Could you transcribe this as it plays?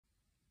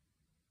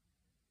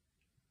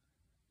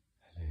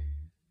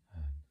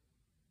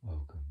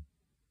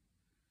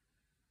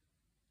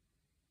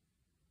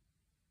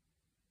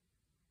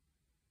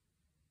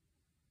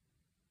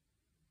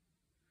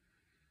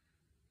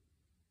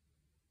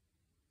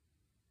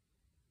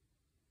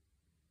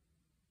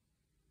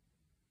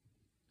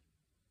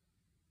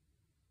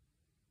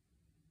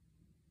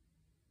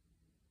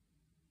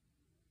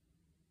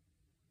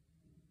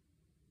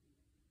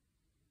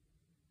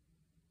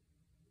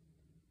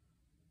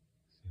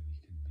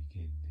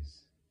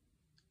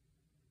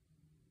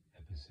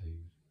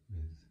episode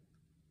with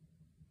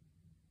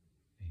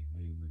a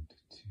moment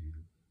to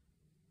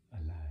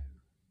allow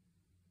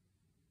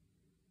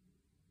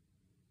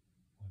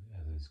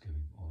whatever's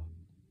going on,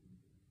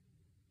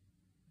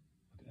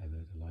 whatever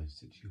the life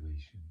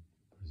situation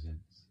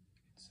presents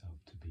itself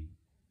to be,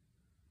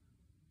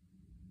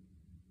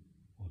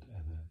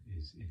 whatever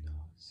is in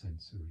our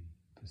sensory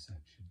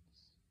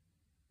perceptions,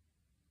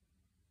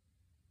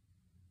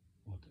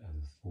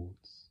 whatever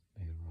thoughts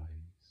may arise,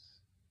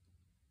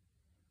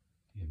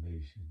 the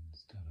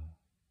emotions that are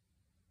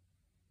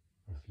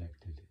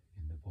reflected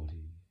in the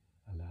body,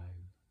 allow.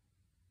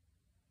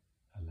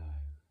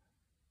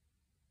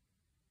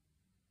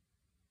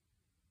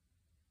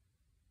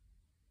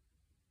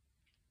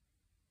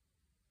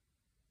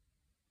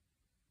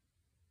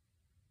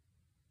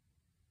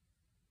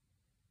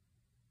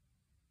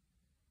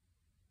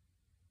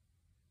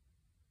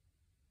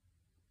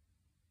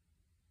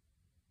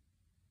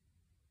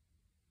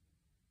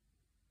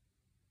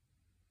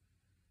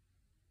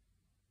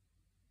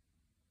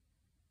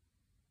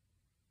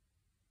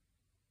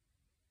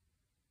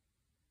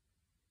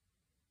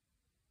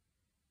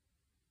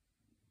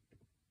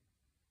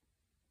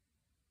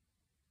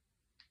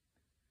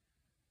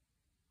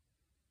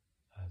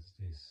 As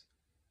this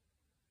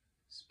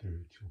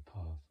spiritual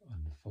path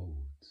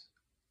unfolds,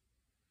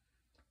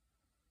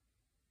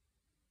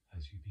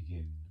 as you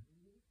begin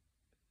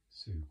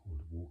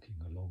so-called walking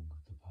along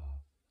the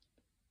path,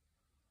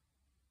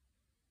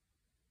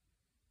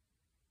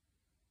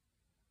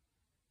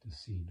 the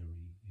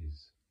scenery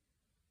is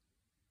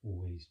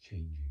always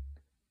changing.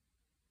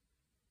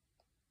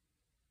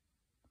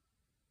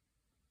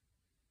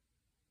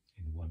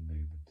 In one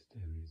moment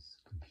there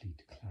is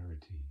complete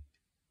clarity,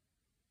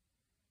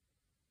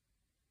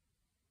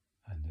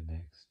 and the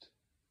next,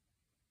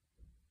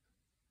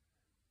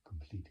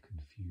 complete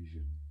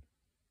confusion.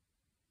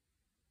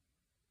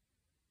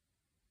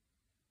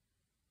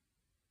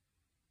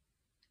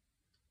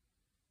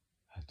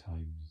 At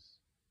times,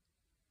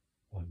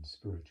 one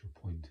spiritual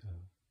pointer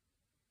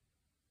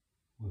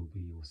will be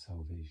your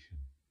salvation.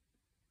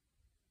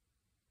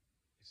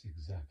 It's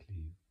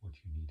exactly what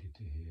you needed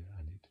to hear,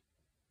 and it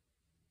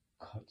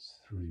cuts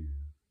through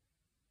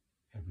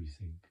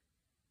everything.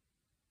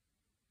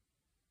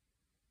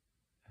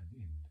 And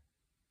in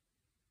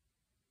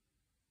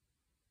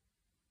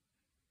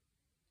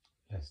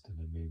less than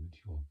a moment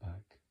you are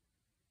back,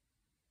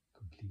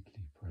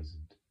 completely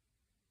present,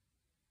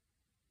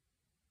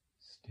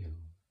 still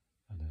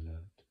and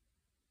alert.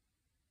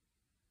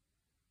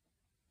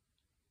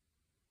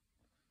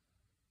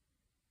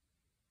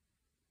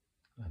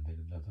 And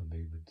then another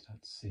moment,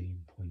 that same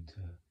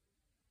pointer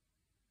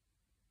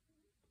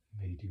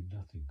may do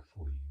nothing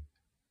for you.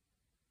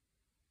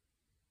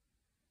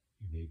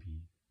 You may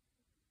be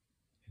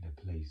in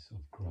a place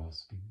of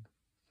grasping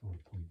for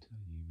a pointer.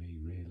 You may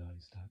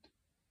realize that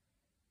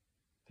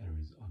there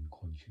is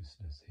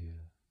unconsciousness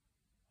here.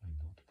 I'm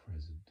not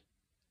present.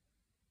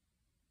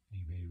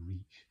 You may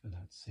reach for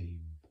that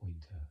same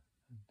pointer,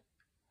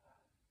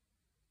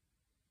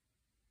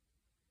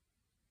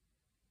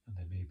 and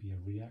there may be a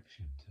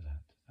reaction to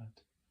that,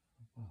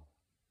 well,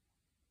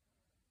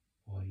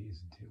 why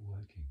isn't it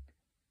working?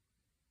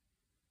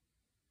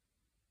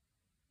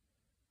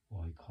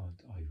 Why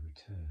can't I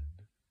return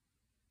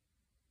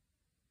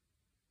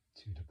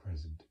to the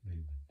present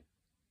moment?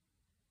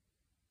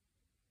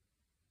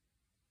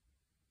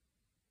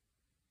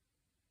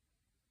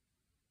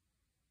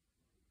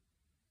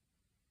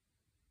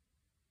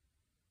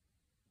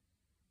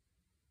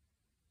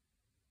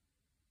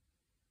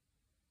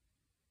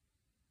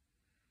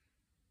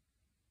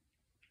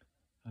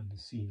 And the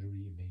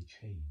scenery may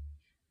change,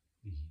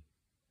 the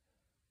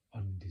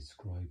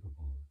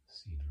undescribable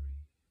scenery.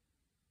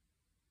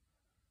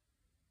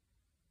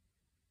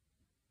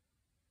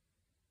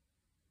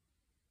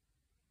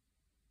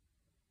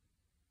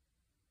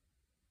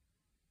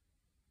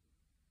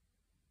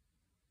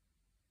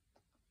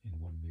 In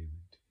one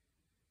moment,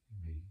 you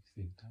may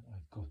think that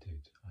I've got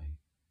it, I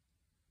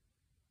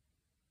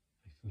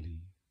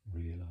fully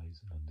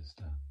realize and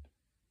understand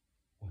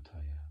what I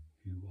am,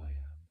 who I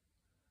am,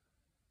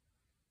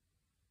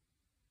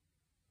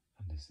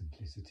 and the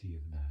simplicity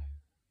of now.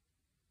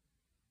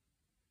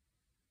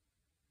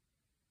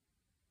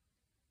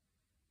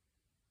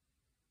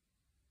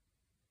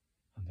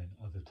 And then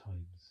other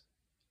times,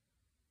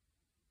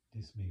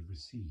 this may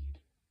recede.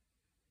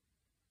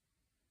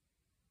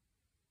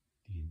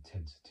 The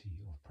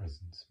intensity of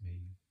presence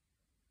may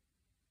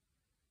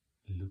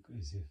look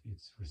as if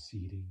it's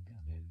receding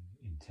and then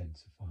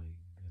intensifying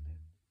and then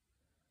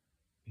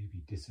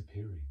maybe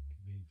disappearing.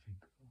 You may think,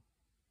 oh,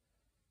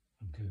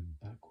 I'm going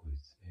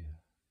backwards here.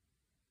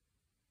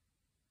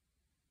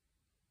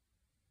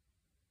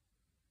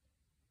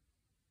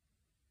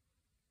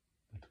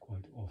 But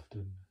quite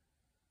often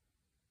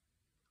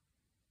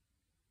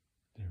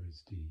there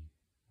is the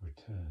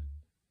return.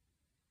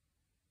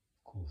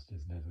 Of course,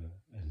 there's never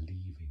a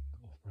leaving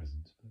of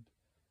presence, but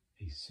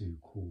a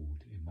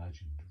so-called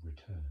imagined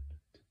return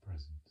to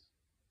presence.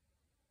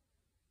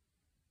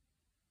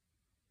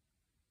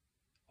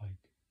 Like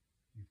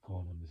you've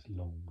gone on this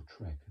long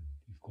trek and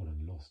you've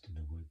gotten lost in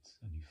the woods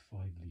and you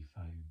finally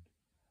found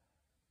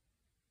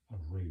a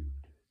road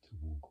to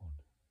walk on,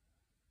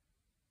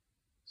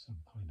 some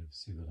kind of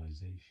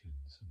civilization,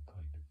 some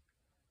kind of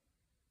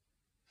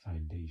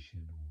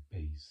foundation or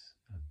base,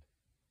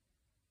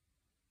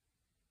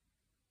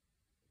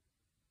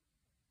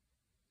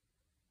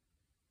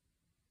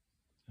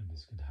 and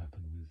this can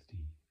happen with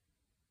the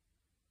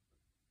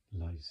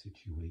life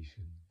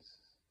situations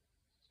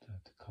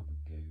that come and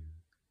go,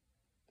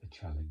 the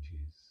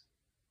challenges.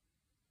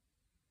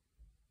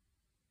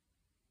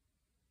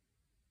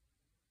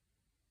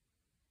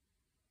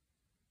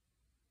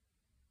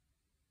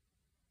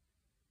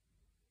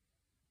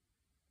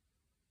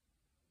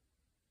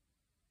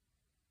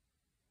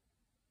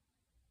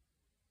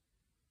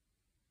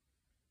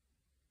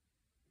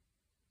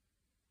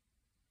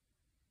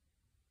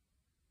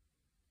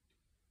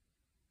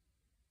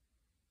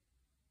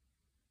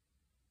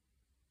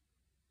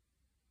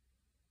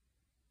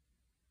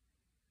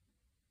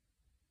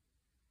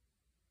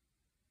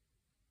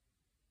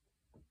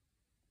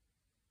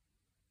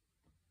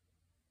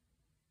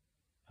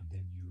 And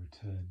then you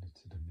return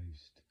to the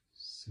most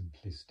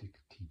simplistic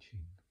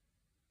teaching,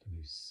 the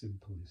most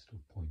simplest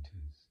of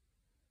pointers.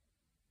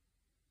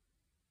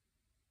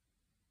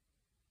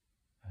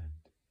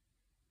 And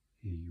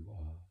here you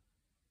are,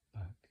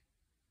 back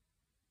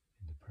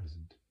in the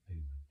present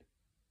moment,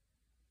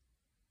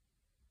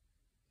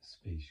 the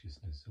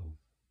spaciousness of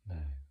now.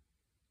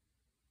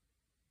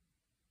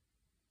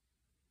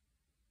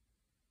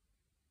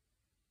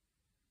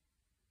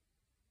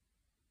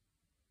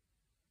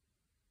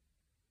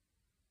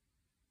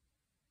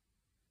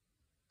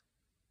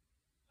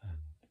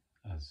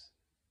 And as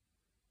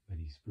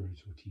many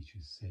spiritual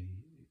teachers say,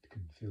 it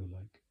can feel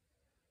like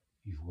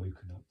you've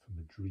woken up from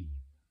a dream.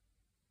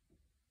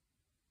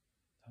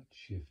 That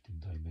shift in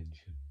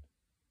dimension,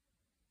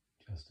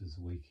 just as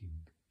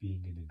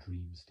being in a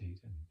dream state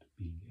and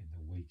being in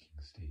the waking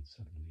state,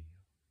 suddenly,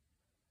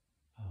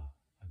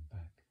 I'm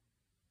back.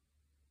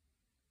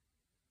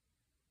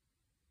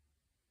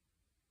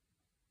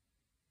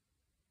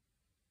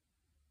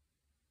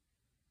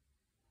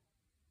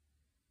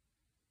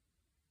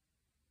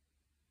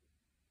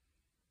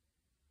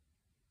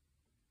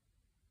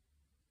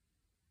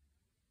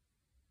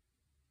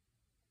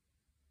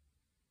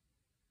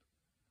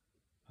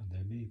 And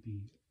there may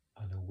be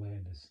an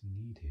awareness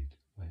needed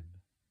when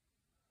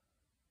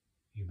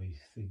you may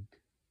think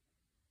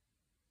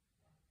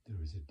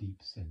there is a deep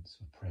sense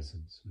of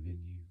presence within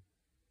you,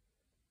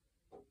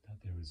 that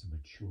there is a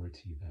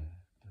maturity there,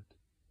 that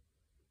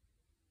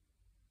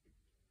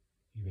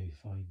you may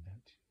find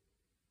that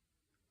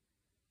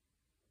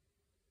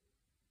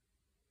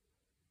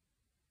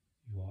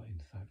you are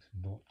in fact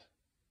not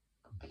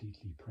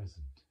completely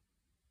present,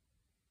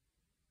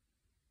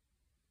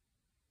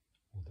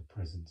 or the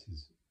presence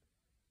is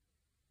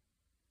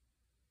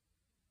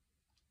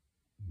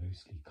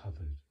mostly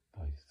covered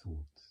by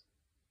thoughts,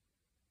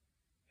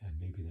 and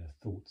maybe there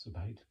are thoughts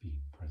about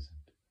being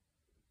present.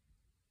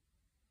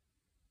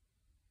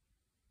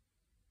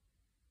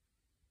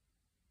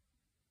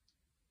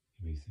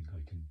 You may think,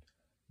 I can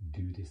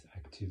do this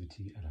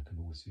activity and I can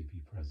also be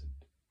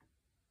present.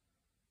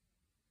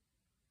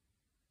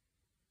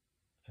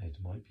 And it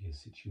might be a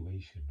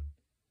situation,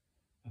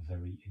 a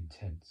very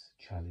intense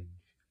challenge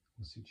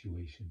or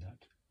situation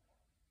that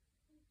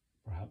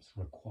perhaps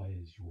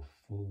requires your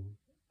full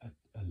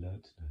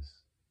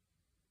alertness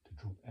to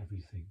drop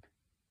everything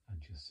and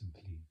just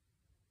simply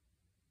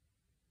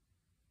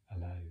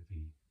allow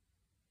the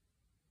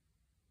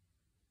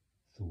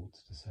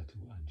thoughts to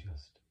settle and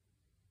just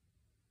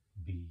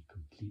be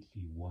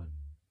completely one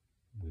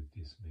with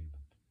this moment.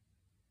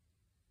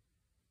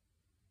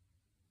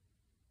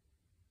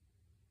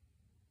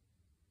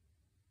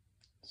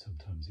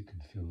 Sometimes it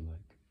can feel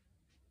like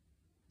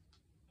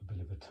a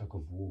bit of a tug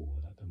of war,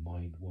 that the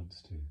mind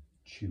wants to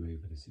chew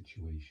over the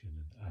situation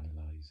and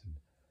analyse, and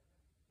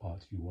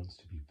part of you wants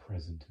to be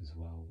present as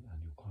well,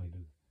 and you're kind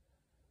of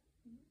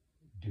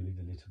doing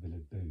a little bit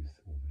of both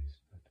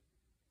almost.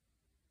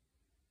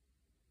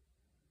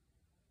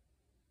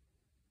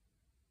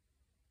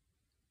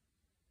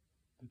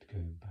 But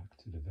going back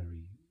to the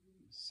very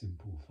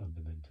simple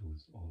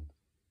fundamentals of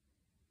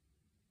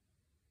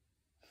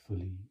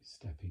fully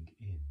stepping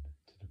in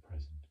to the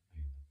present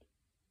moment.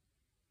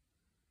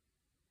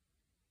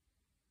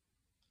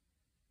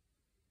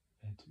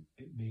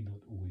 It may not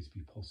always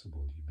be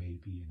possible. You may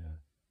be in a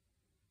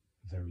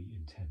very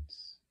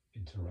intense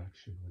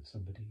interaction with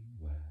somebody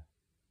where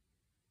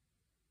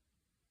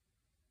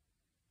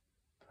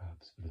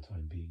perhaps for the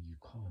time being you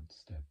can't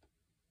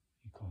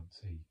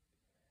say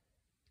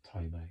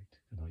time out,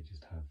 and I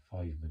just have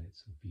 5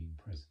 minutes of being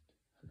present.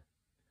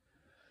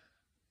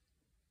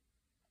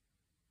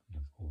 And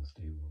of course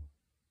they will,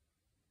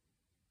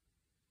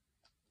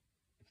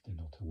 if they're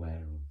not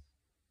aware of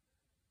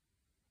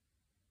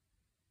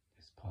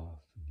this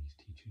path and these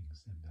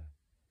teachings, then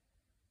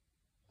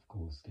of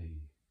course they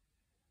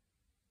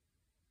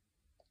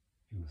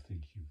will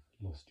think you've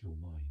lost your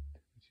mind,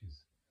 which is,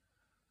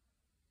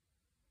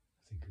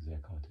 I think, as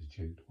Eckhart has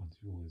joked once,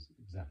 you're always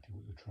exactly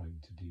what you're trying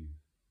to do.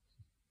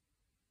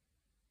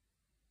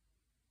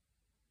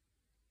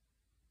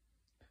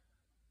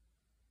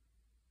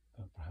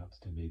 But perhaps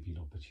there may be an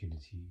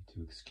opportunity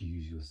to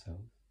excuse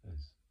yourself,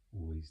 as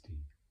always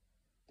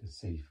the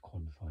safe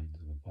confines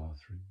of a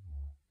bathroom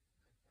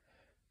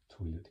or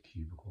toilet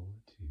cubicle,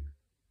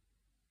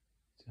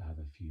 to have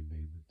a few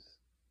moments.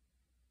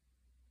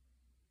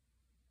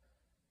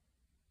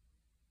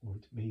 Or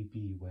it may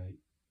be where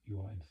you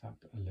are in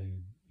fact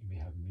alone. You may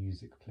have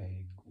music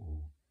playing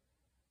or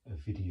a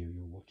video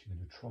you're watching, and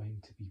you're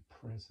trying to be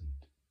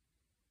present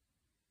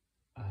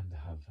and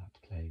have that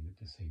playing at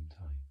the same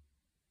time.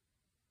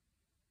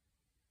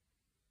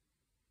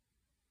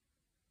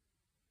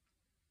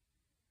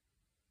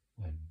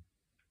 When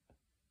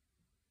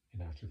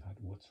in actual fact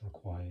what's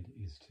required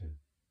is to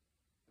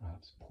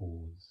perhaps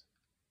pause,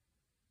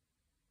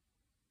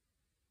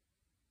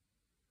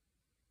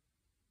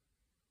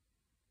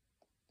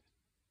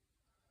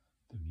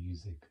 the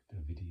music, the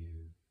video,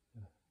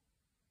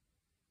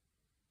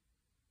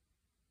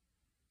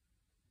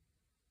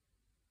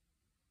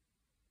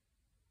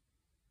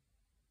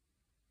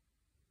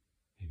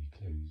 maybe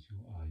close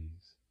your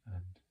eyes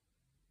and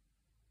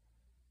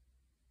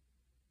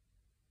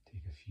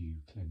take a few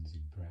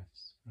cleansing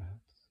breaths, perhaps.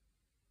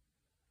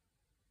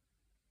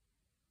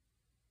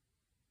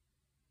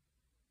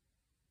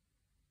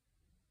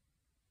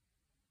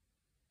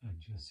 And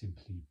just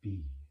simply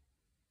be.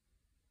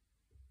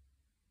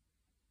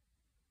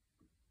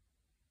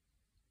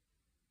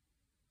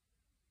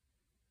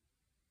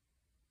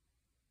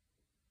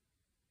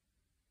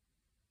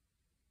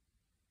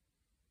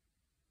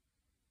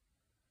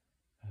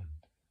 And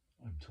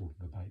I'm talking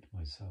about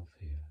myself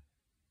here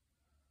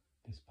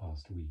this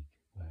past week,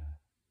 where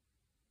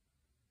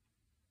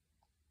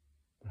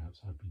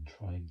perhaps I've been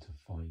trying to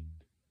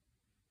find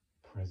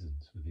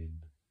presence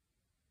within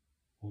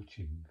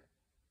watching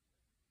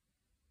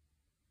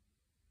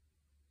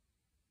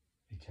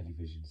a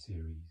television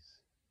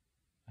series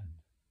and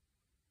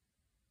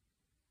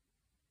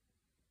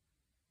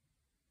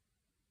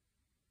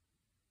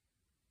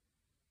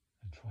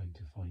trying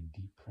to find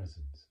deep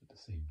presence at the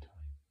same time.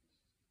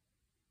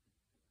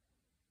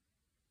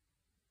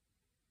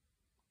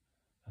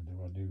 And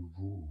there are no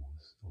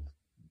rules of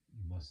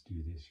you must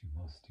do this, you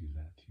must do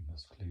that, you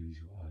must close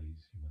your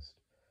eyes, you must,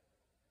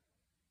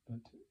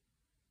 but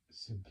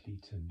simply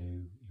to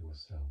know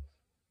yourself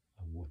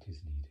and what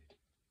is needed.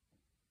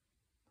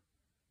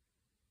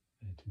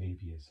 And it may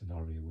be a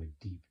scenario where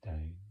deep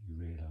down you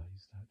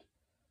realise that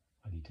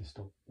I need to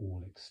stop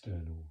all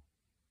external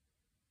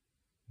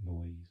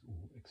noise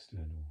or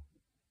external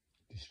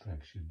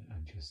distraction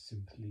and just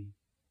simply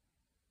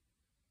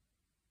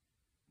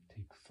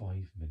take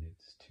 5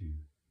 minutes to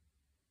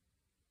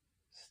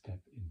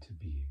step into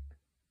being,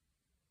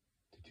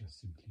 to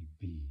just simply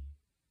be.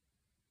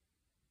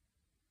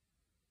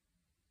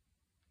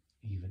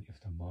 Even if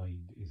the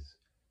mind is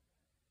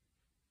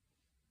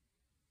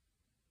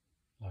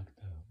like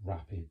the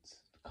rapids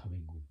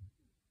coming with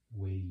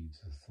waves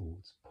of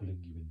thoughts pulling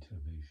you into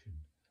emotion,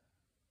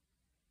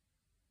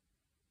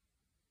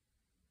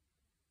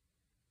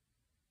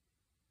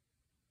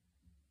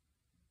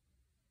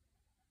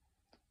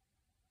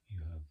 you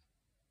have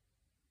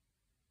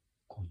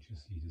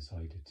consciously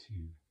decided to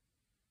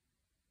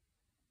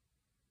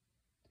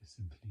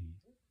simply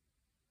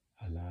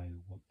allow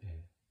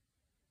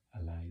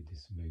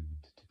this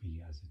moment to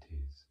be as it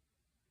is,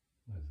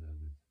 whether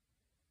with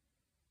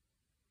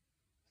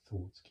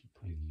thoughts keep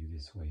pulling you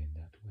this way and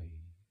that way,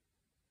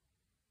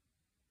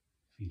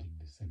 feeling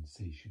the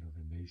sensation of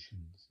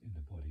emotions in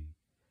the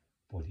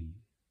body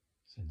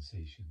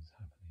sensations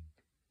happening.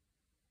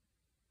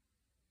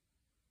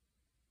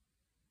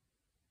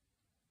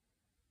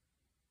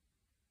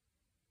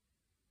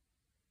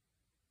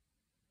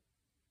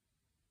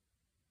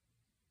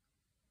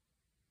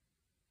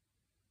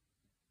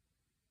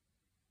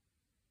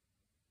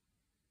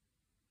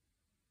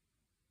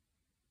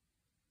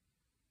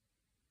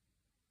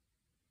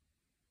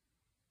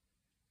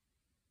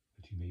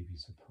 But you may be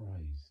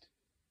surprised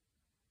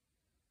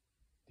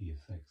the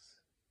effects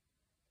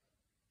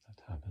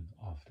that happen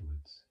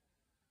afterwards,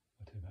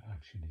 whatever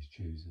action is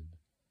chosen.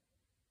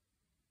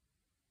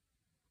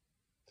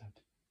 That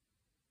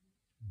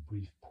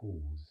brief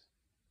pause,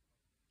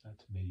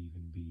 that may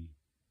even be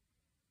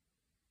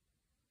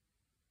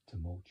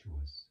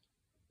tumultuous.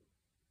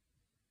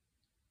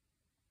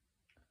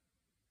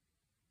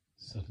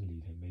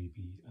 Suddenly there may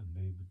be a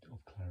moment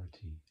of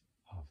clarity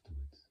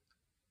afterwards.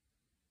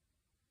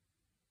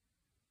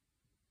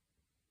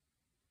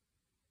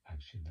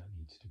 Action that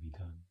needs to be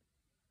done.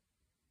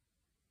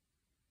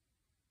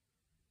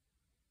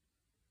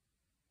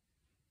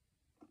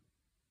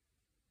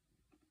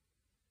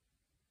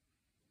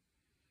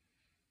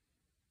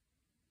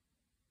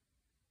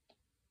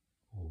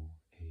 Or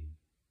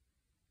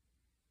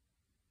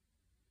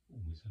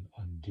almost an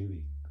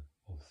undoing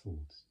of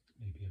thoughts,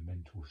 maybe a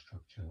mental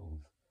structure of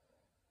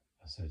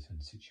a certain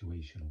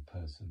situation or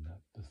person, that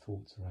the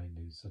thoughts around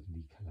those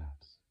suddenly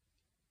collapse.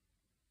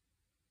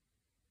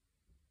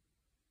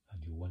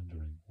 And you're wondering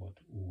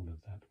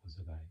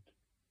was about.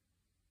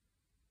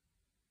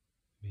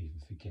 You may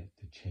even forget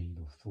the chain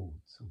of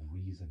thoughts, of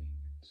reasoning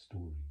and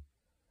story,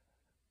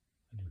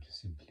 and you're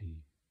just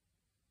simply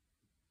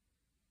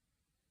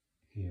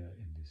here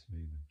in this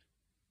moment.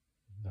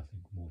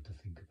 Nothing more to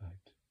think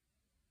about,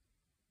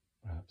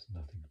 perhaps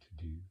nothing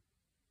to do.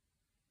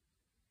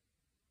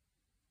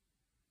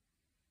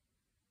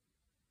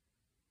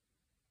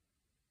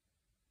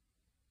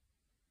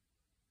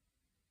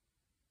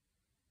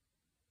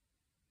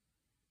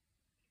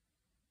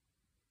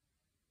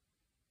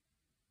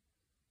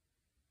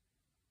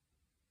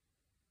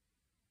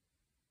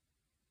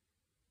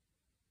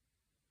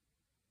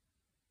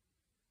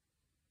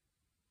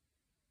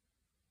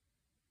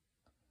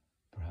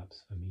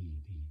 Perhaps for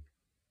me,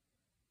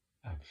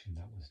 the action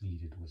that was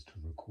needed was to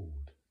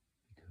record,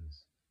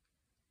 because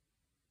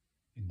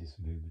in this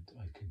moment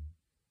I can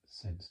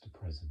sense the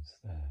presence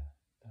there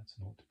that's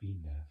not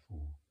been there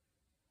for,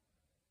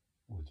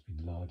 or it's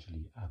been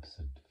largely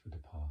absent for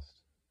the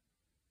past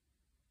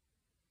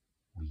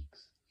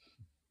weeks.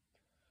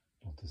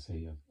 Not to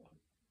say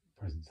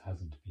presence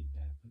hasn't been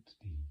there, but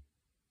the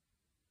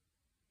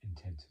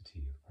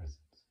intensity of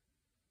presence,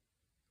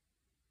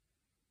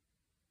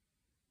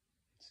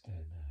 it's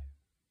there now.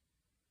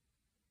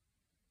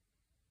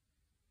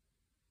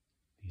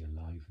 The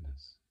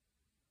aliveness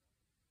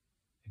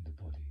in the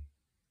body,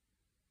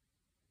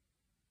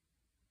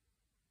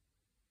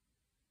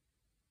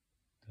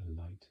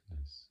 the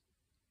lightness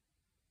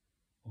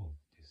of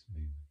this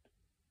movement.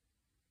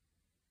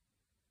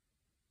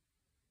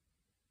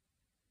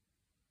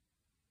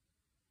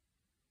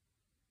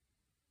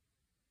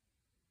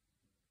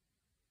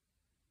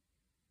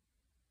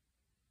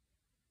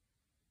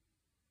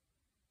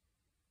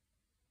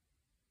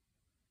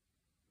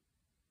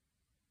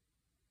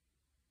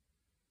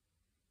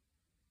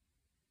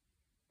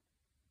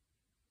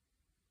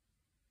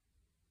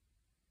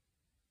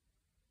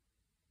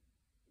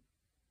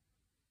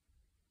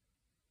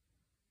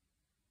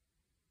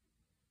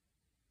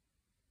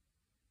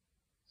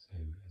 So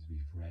as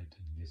we've read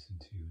and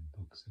listened to in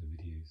books and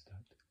videos,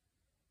 that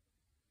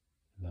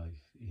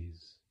life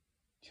is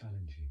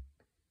challenging.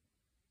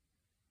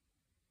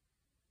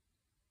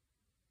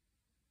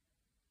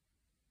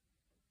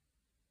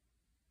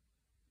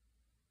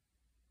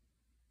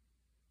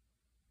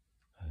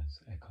 As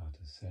Eckhart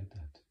has said,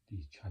 that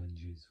these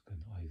challenges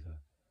can either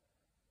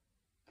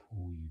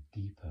pull you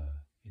deeper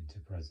into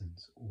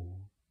presence, or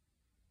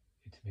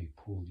it may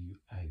pull you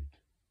out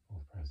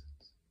of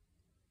presence,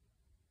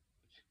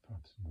 which is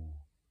perhaps more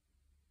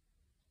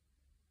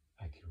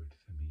accurate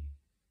for me.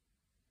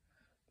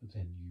 But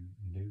then you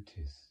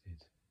notice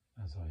it,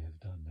 as I have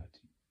done, that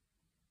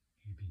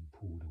you've been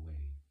pulled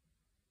away,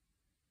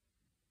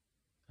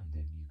 and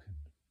then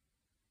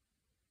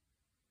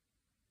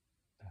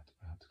that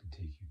perhaps can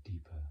take you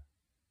deeper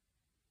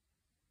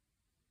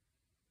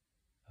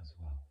as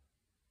well.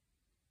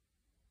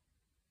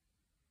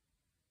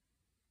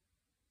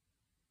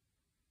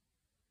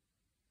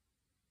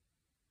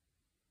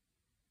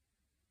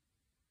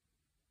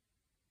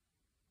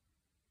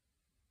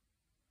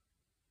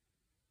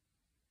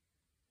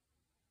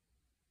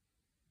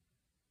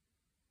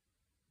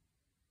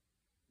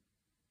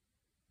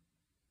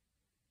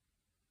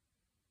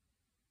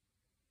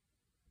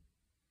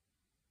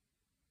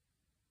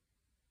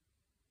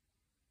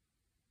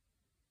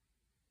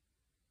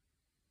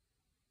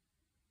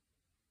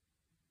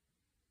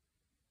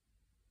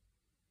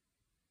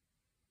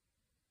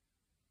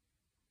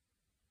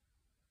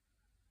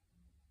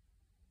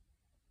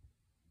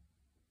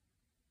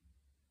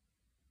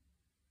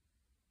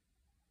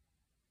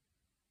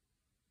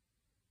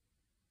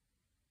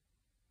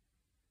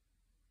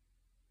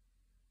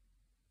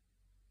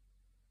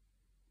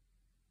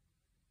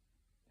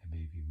 There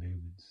may be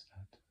moments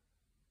that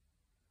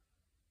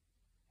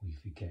we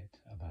forget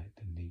about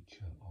the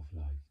nature of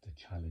life, the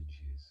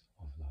challenges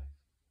of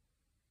life.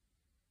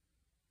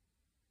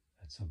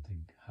 That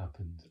something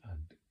happened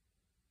and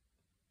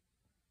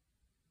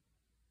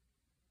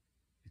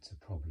it's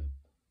a problem.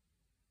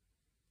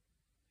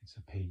 It's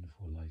a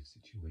painful life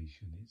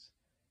situation.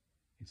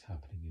 It's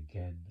happening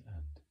again,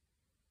 and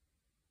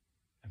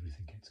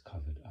everything gets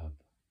covered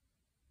up.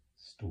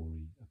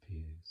 Story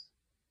appears,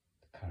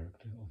 the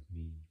character of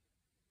me,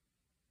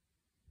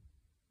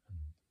 and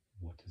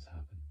what has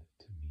happened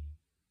to me,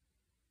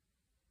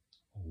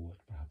 or what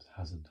perhaps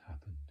hasn't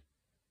happened.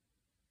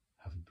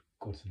 Haven't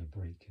gotten a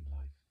break in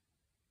life.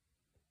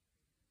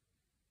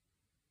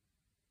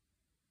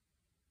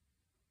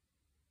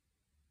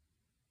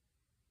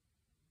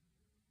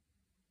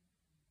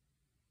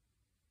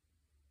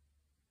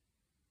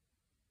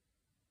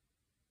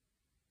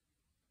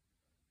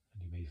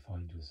 And you may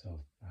find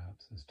yourself,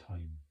 perhaps as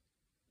time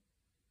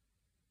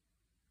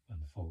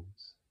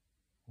unfolds,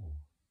 or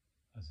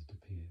as it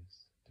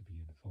appears to be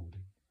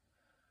unfolding,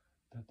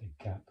 that the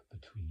gap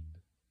between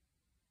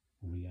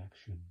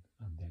reaction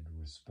and then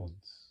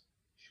response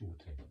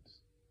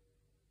shortens.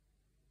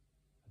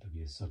 There'll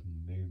be a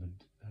sudden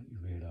moment that you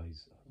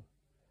realise, oh,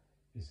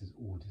 this is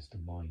all just the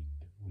mind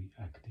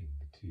reacting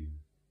to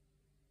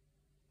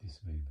this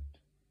moment.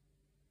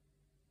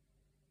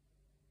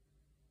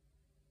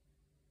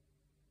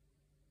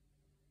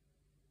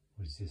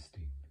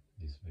 resisting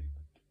this moment.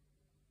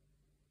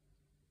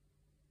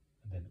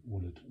 And then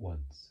all at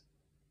once,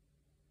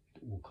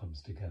 it all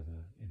comes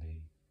together in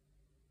a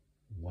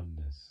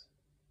oneness,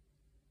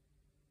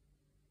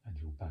 and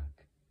you're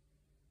back.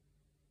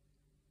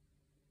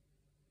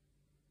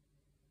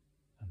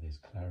 And there's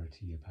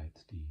clarity about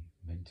the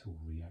mental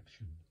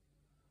reaction.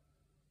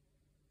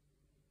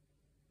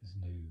 There's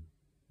no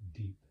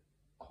deep,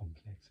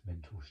 complex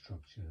mental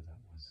structure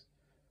that was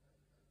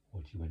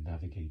what you were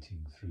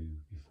navigating through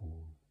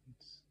before.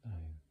 It's now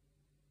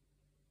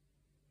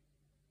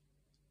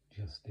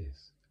just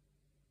this.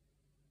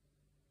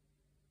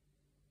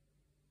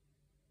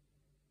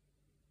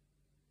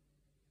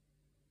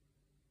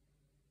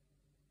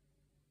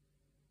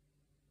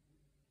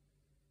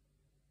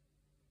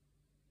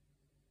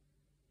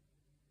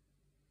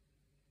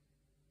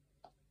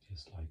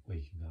 Just like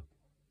waking up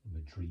from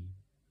a dream,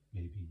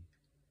 maybe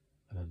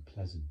an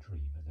unpleasant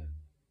dream, and then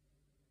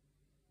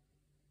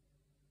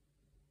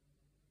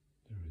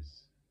there is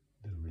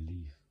the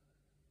relief,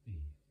 the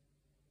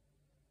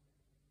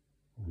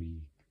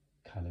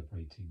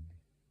recalibrating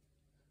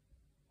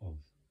of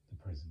the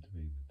present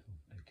moment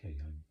of, okay,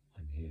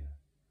 I'm here,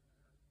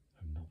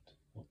 I'm not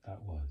what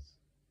that was.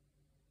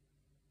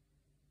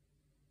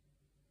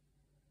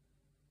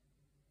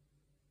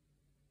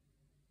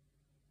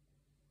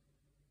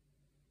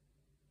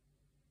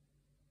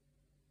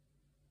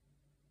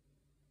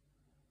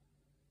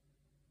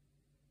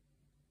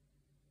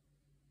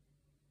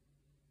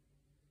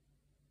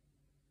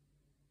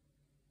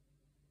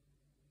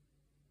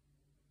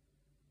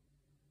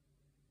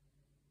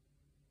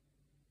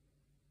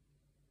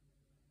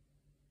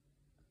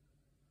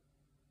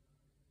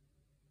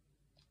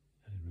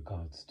 And in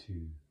regards to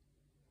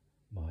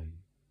my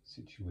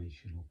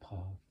situation or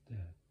path,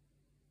 there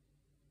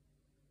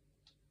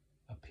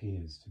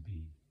appears to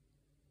be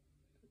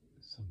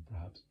some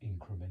perhaps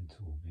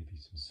incremental, maybe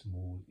some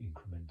small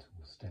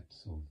incremental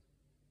steps of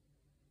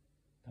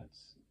that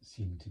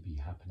seem to be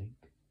happening.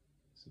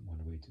 Is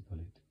one way to put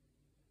it.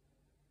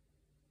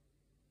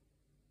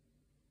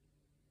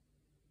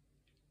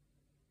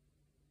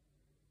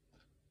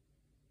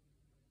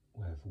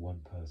 Where for one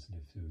person,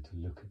 if they were to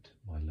look at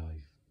my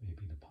life, maybe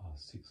in the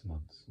past 6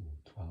 months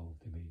or 12,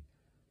 they may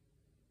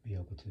be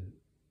able to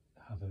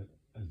have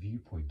a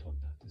viewpoint on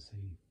that, to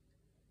say,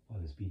 well,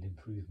 there's been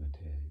improvement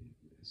here.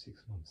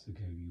 6 months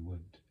ago you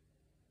wouldn't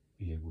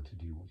be able to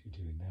do what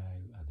you're doing now,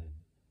 and then,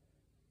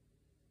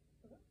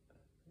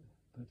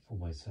 but for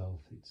myself,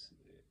 it's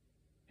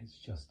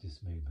just this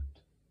moment.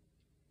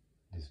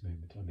 This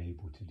moment I'm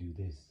able to do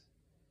this,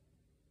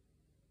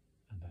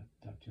 and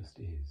that just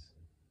is.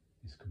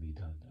 This can be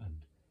done, and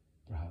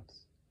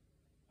perhaps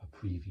a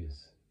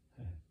previous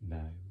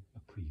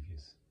a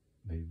previous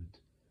moment,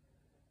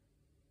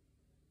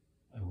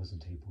 I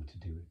wasn't able to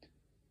do it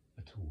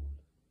at all.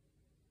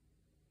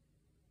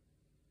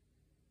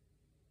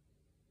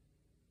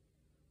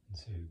 And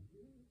so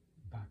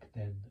back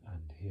then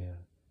and here,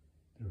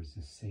 there is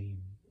the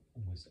same,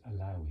 almost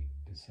allowing,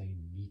 the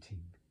same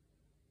meeting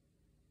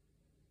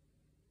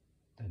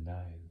the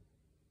now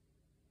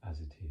as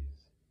it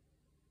is.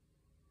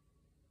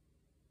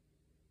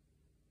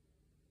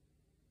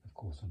 Of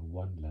course, on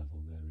one level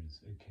there is,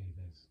 okay,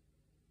 there's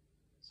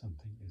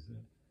something, there's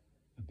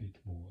a bit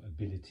more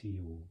ability,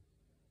 or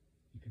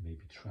you can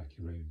maybe track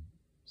your own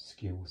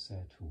skill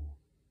set or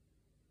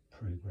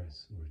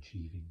progress or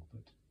achieving,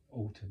 but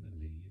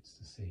ultimately it's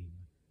the same,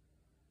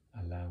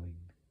 allowing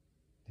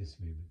this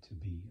moment to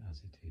be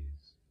as it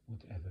is,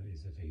 whatever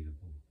is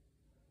available,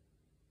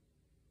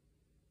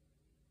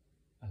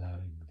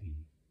 allowing the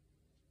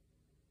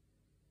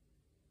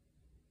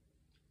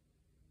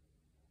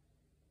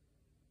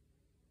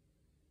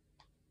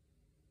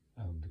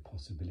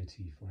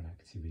possibility for an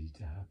activity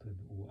to happen,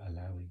 or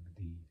allowing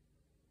the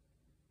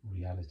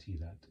reality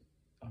that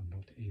I'm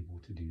not able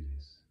to do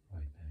this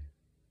right now.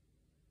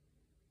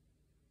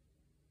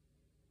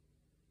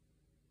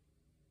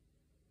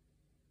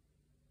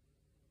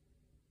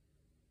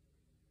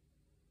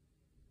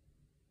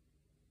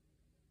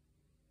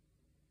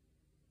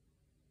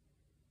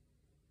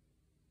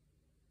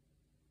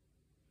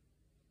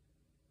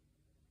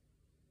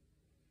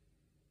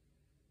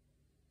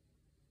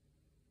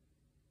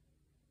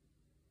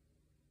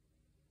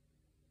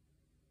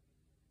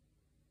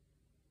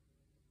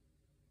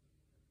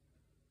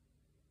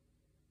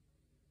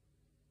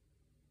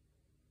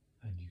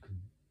 And you can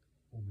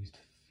almost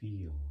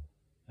feel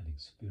and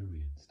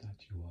experience that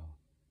you are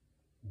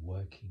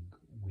working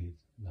with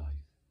life.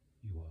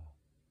 You are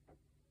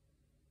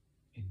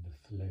in the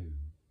flow,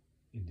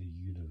 in the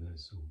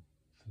universal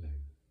flow.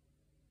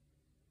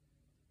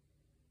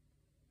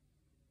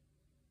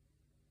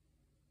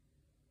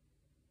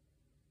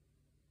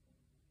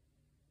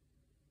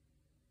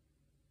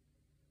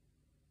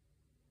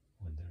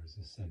 When there is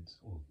a sense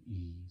of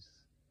ease,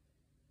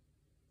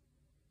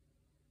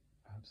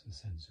 perhaps a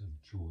sense of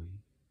joy.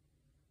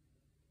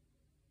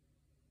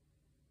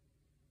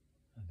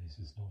 And this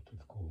is not,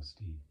 of course,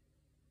 the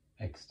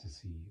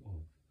ecstasy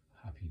of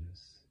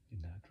happiness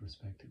in that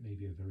respect. It may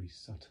be a very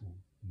subtle,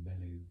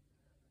 mellow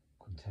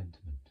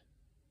contentment.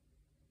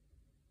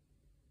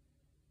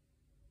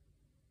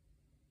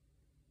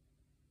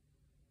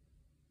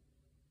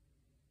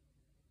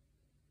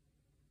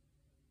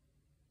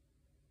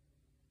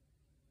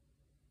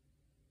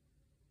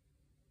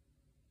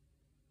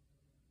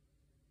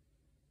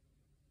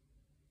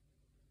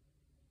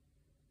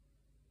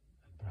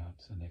 And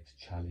perhaps the next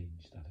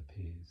challenge that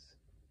appears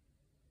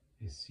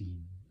is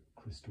seen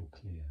crystal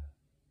clear.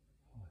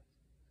 Oh,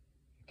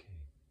 okay,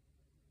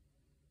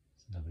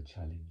 it's another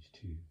challenge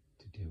to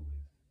deal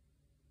with.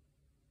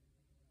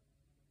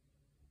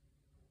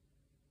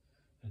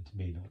 And it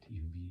may not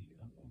even be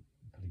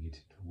putting it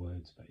into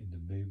words, but in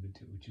the moment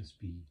it would just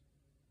be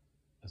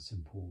a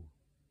simple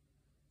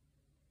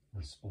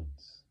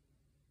response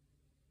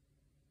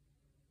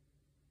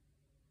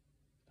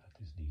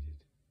that is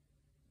needed.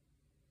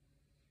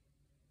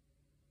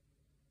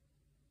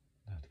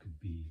 That could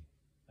be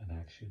an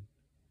action,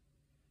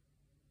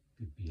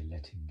 could be a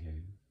letting go,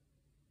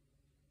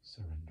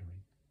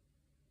 surrendering.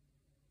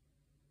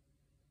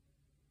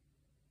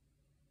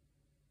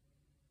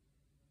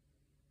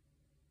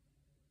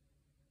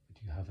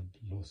 But you haven't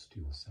lost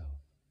yourself.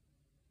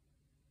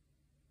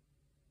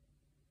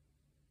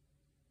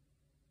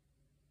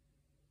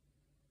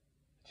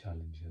 The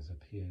challenge has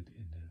appeared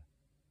in a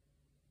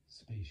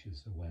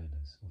spacious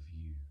awareness of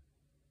you.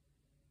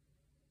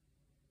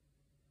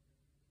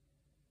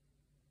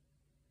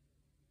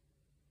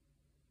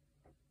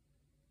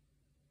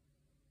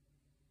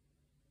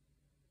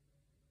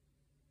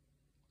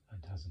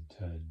 And hasn't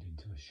turned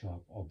into a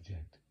sharp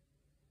object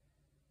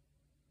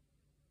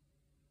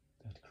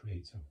that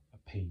creates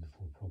a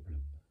painful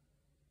problem.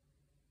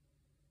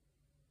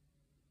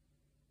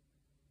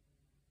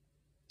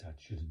 That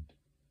shouldn't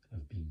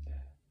have been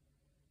there,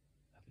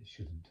 that it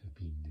shouldn't have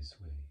been this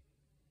way.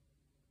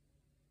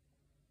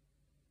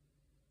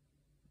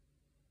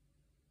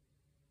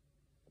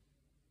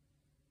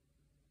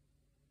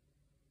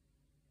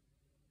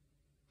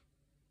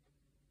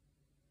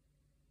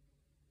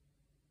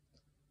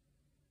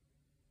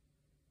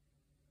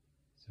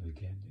 So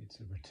again, it's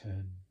a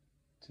return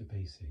to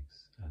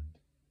basics, and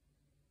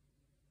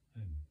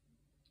I'm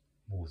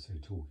more so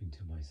talking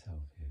to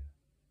myself here.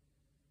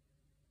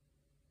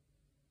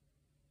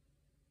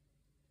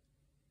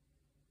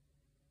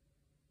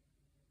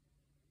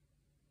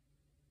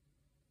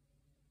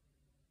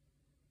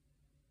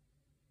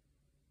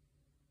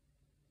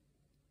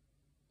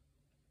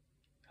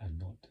 And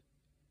not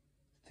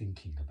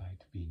thinking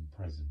about being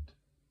present,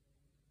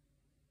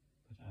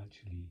 but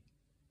actually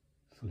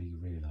fully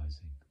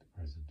realizing the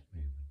present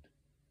moment.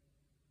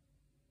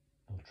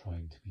 Not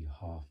trying to be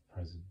half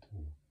present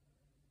or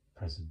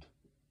present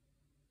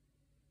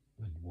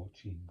when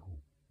watching or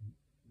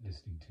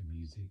listening to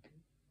music,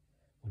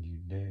 when you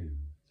know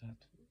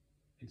that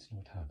it's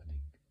not happening.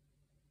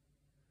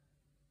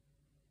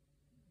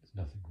 There's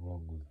nothing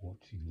wrong with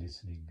watching,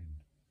 listening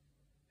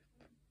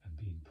and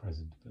being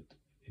present, but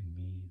in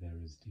me there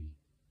is the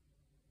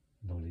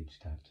knowledge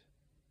that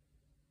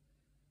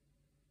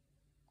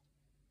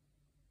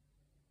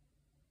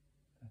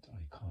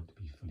I can't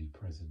be fully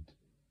present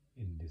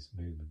in this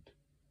moment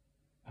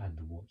and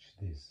watch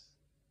this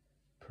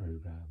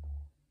program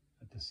or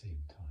at the same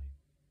time.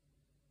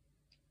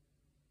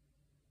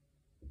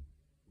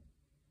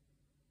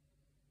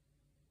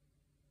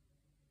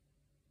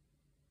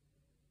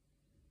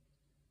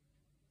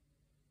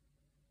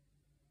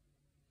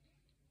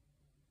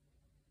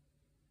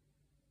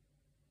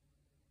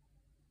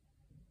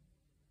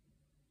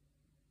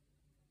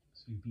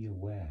 So be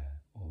aware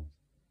of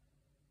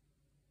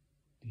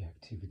the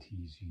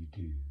activities you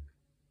do,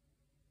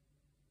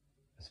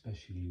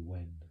 especially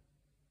when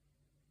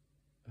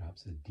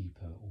perhaps a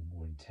deeper or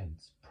more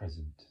intense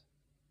present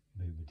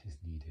moment is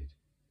needed.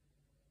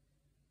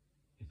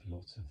 If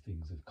lots of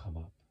things have come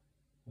up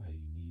where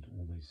you need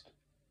almost,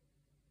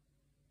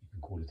 you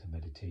can call it a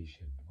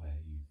meditation, where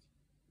you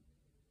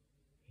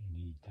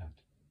need that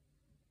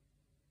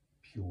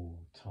pure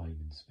time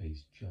and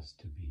space just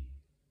to be.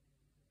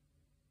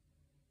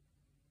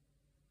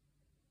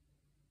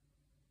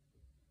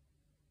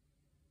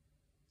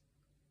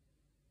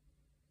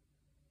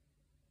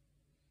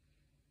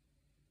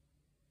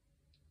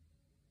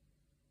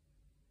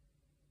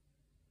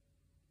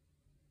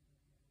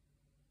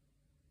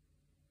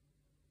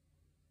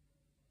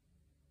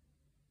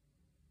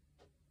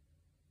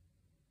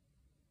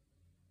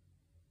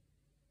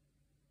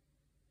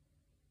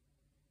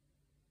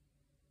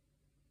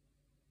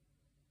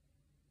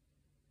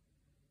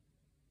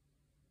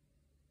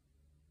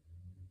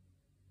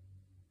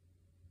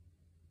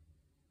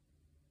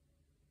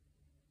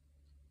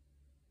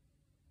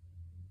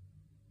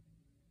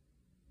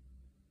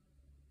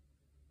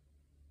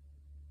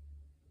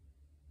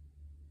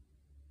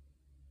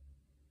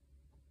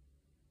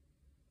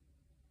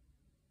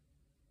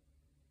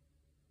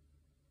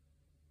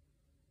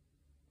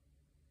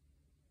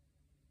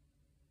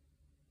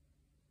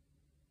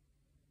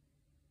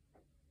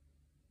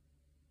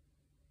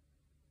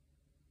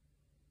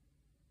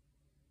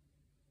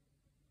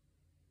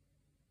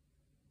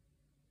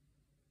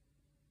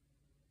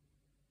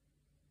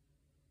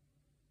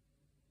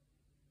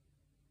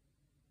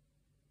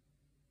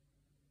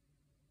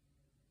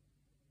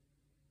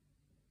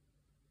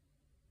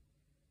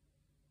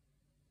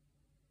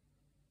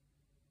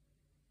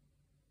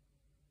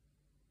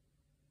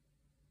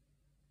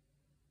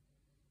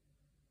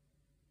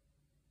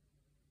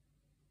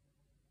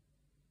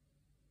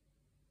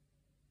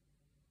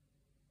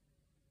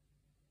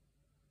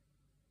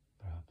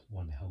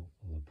 one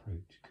helpful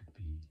approach could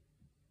be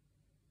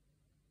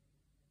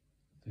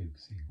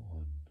focusing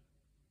on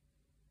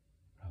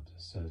perhaps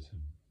a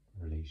certain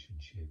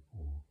relationship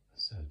or a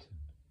certain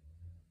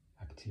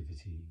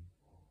activity.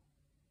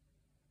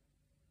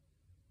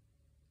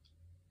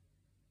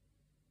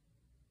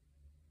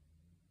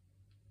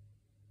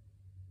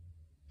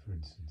 For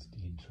instance,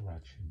 the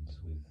interactions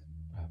with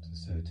perhaps a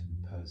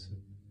certain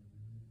person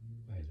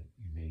where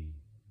you may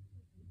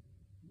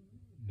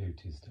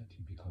notice that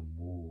you become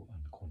more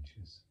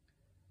unconscious.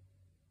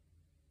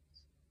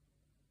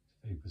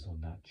 Focus on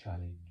that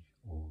challenge,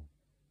 or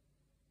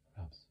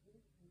perhaps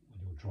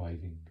when you're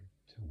driving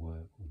to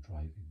work or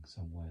driving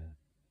somewhere,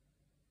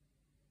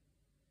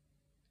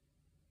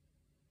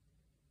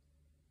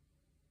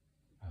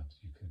 perhaps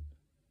you can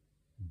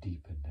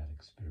deepen that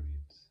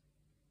experience.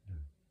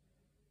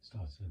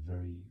 Start in a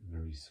very,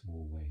 very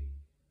small way.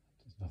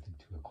 There's nothing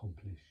to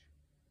accomplish.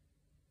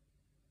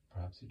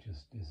 Perhaps it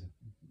just is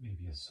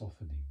maybe a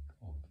softening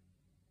of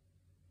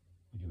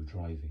when you're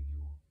driving,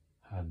 your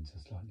hands are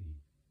slightly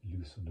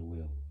loose on the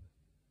wheel.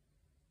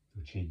 If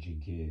you're changing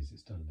gears,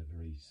 it's done in a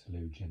very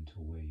slow,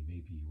 gentle way.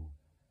 Maybe you'll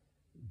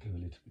go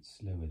a little bit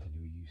slower than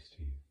you're used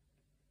to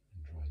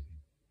in driving.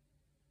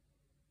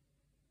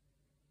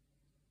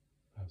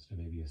 Perhaps there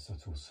may be a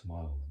subtle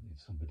smile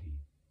if somebody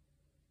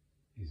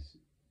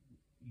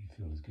you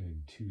feel is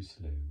going too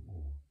slow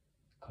or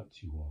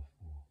cuts you off,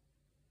 or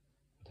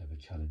whatever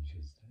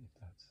challenges, if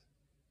that's.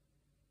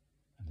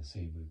 And the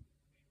same with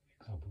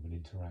example of an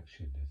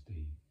interaction, if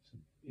they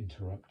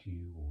interrupt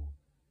you, or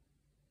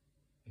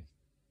if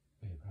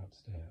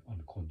perhaps they're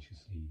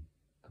unconsciously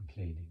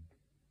complaining,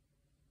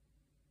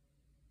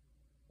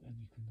 and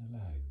you can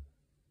allow.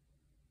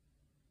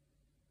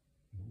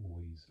 You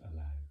always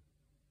allow.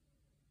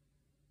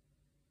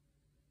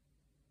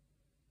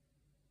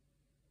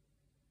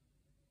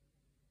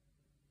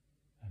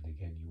 And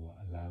again, you are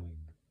allowing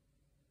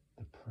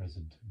the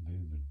present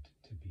moment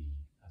to be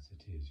as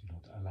it is. You're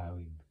not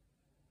allowing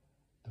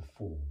the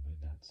form in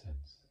that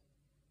sense.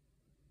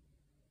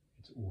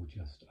 It's all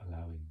just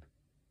allowing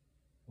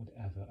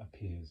whatever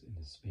appears in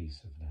the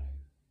space of now.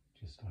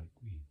 Just like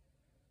we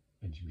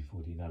mentioned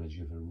before, the analogy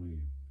of a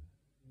room.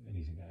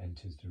 Anything that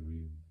enters the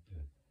room,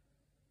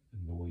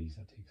 the noise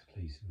that takes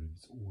place in the room,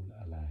 it's all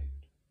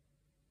allowed.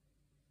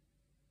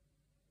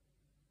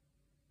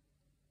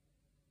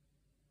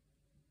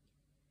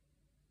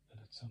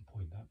 At some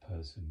point that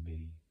person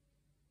may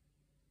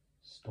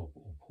stop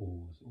or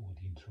pause, or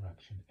the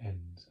interaction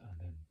ends, and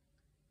then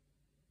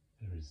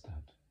there is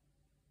that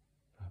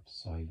perhaps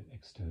silent,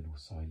 external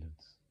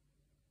silence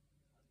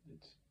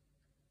that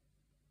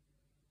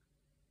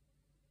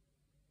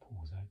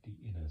pours out the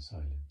inner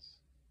silence.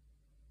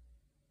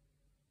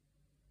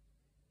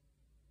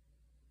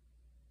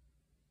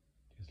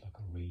 Just like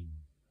a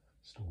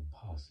rainstorm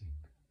passing.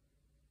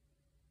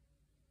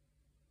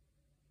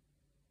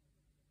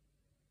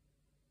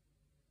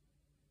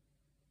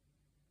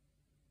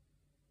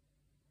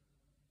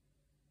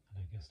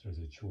 There's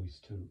a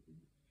choice to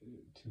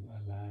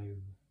allow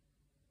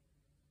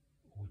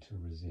or to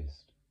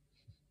resist.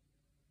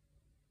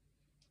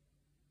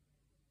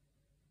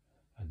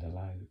 And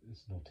allow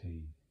is not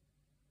a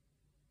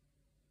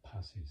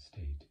passive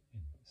state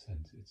in the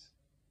sense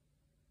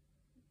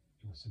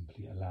you're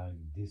simply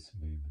allowing this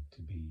moment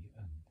to be,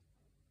 and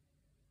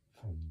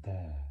from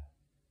there,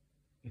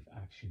 if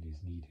action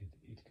is needed,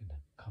 it can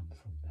come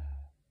from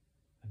there.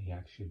 And the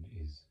action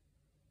is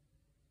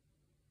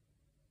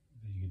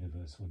the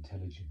universal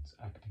intelligence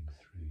acting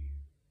through you.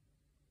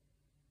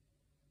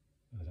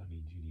 That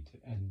means you need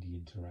to end the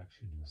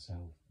interaction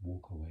yourself,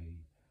 walk away.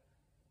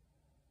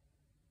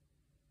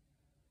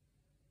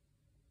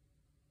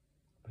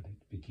 But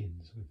it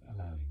begins with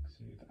allowing.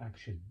 So if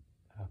action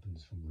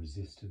happens from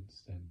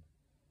resistance, then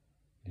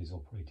it is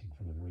operating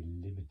from a very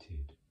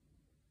limited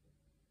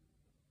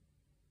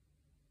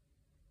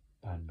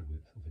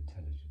bandwidth of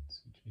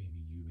intelligence, which may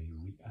mean you may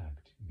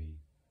react, you may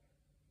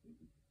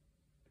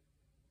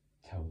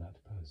tell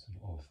that person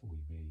off, or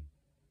you may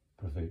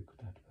provoke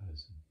that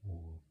person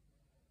more,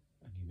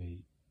 and you may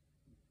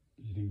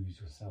lose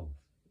yourself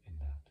in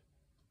that.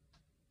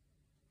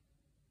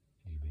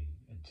 And you may,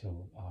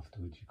 until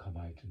afterwards you come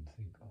out and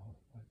think, oh,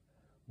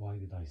 why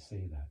did I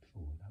say that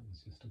for? That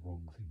was just a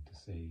wrong thing to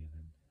say,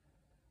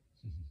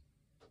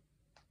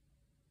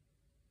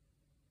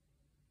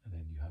 and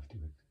then you have to,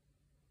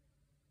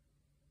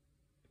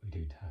 we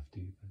don't have to,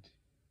 but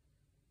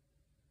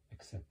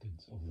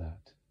acceptance of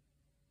that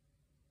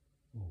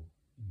will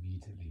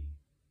immediately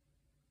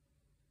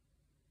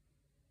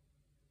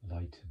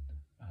lighten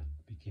and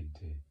begin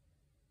to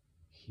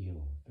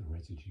heal the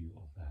residue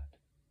of that,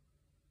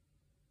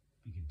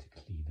 begin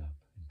to clean up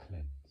and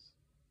cleanse.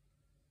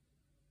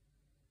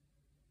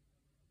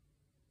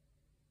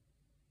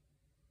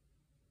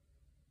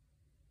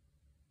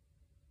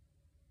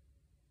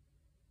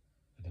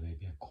 And there may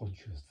be a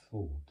conscious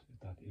thought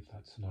that if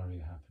that scenario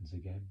happens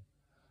again,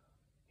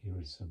 here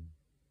are some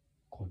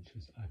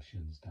conscious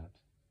actions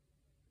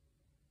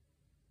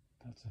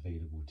that's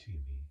available to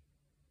me.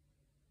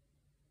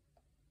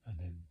 And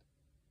then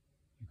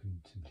you can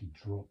simply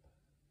drop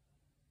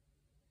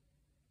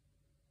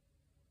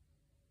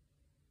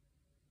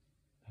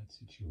that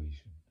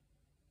situation.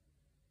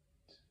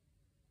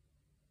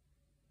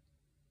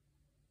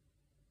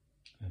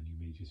 And you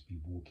may just be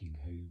walking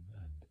home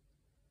and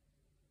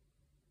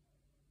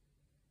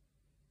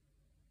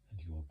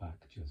you are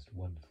back just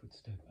one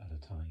footstep at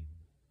a time,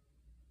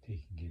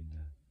 taking in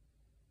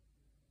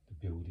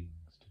the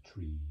buildings, the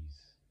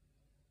trees,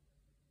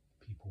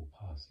 people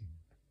passing.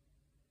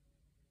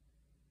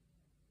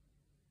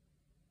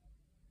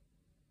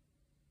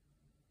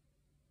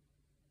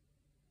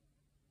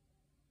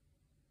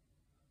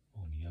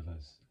 Or on the other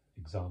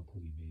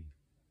example, you may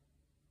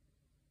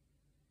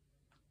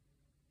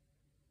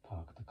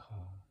park the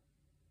car,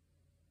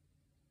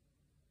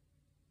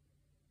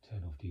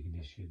 turn off the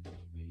ignition,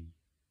 you may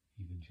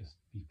even just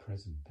be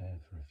present there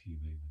for a few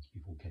moments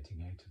before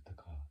getting out of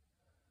the car.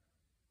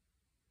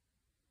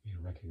 You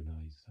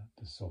recognize that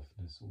the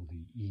softness or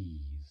the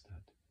ease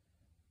that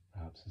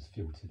perhaps has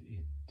filtered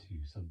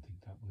into something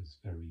that was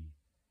very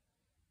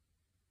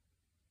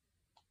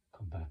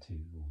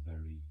combative or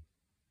very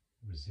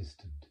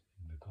resistant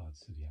in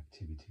regards to the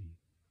activity.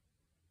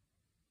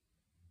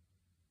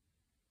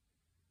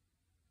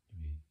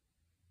 You may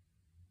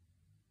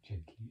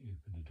gently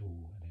open the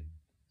door and then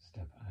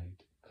step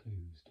out,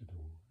 close the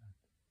door,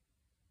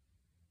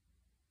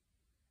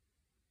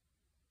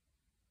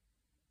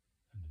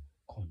 and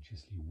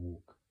consciously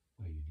walk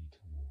where you need to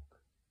walk.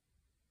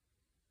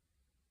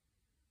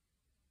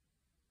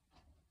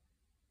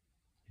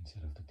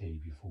 Instead of the day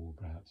before,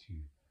 perhaps you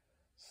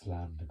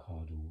slam the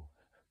car door,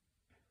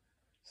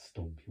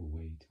 stomp your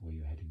way to where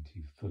you're heading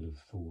to, full of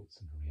thoughts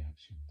and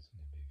reactions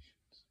and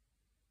emotions.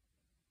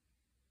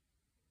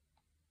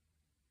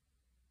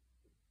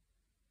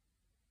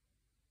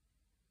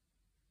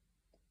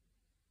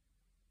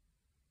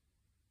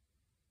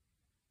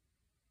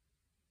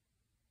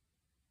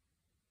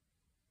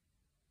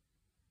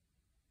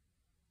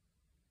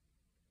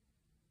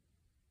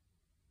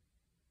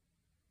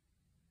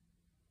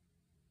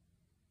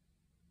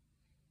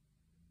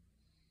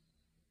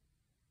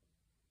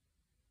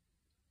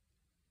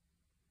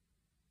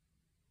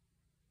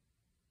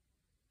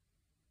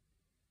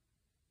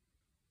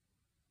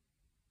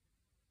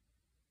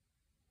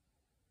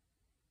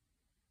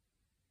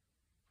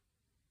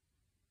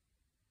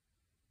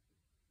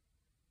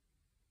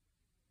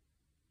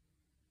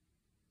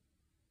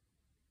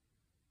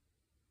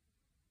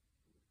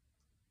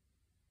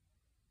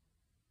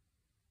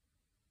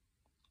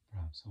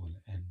 Perhaps I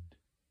will end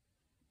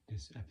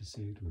this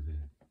episode with a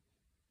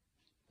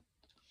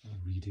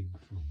reading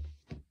from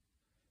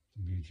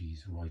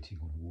Mooji's Writing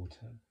on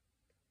Water,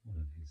 one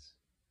of his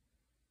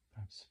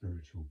perhaps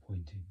spiritual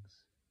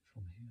pointings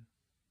from here.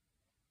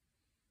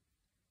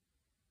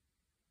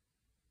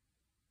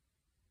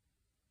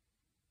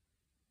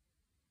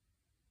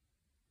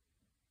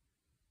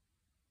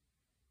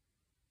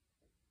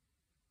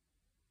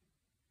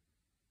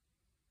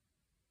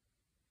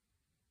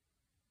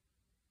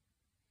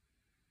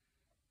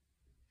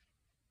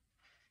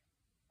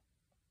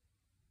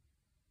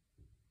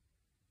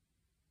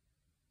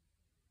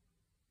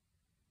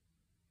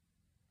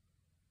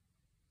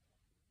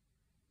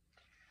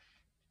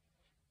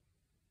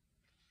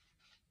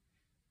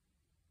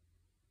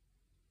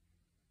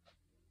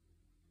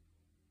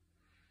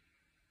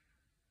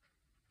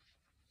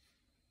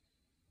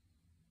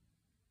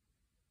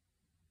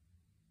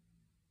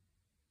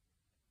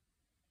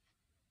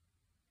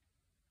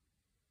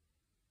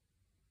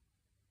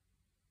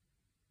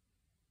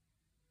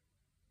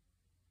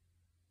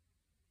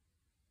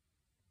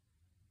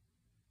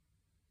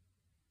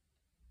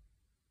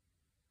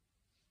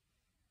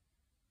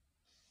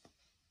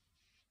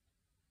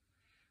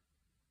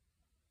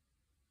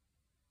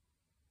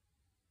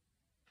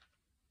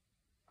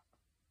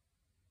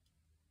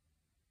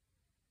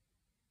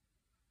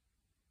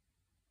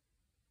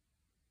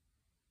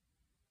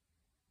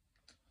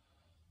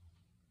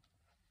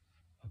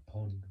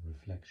 Upon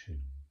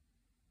reflection,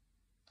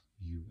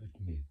 you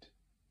admit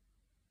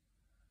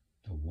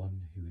the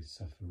one who is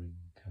suffering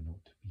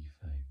cannot be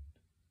found.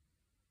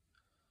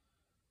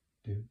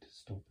 Don't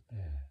stop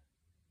there.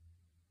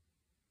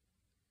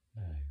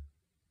 Now,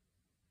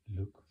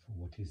 look for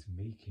what is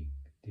making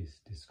this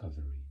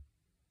discovery.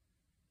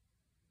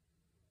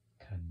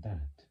 Can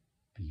that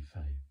be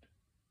found?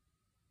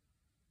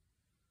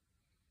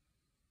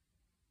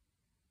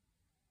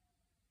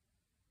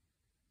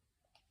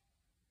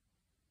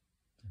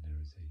 And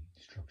there is an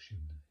instruction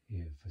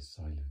here for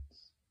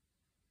silence,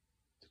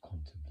 to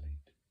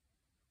contemplate.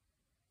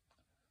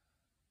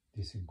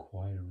 This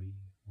inquiry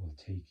will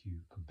take you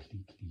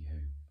completely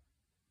home,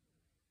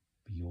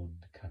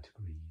 beyond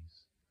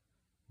categories,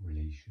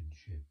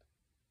 relationship,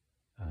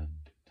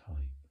 and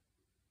time,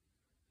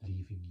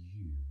 leaving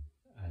you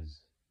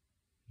as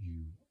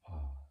you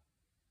are.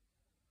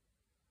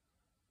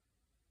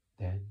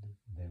 Then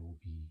there will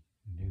be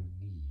no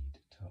need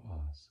to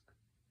ask,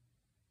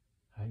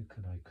 how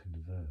can I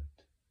convert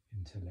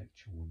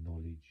intellectual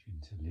knowledge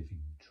into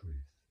living truth?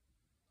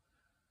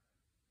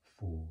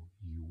 For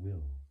you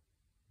will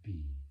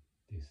be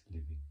this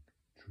living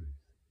truth.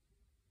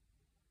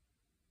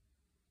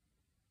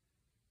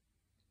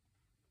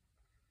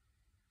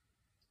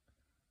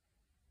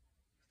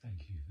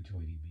 Thank you for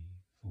joining me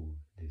for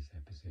this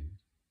episode.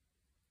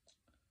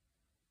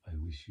 I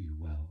wish you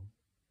well,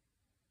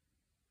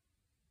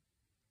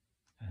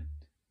 and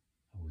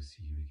I will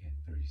see you again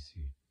very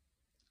soon.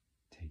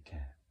 Take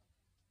care.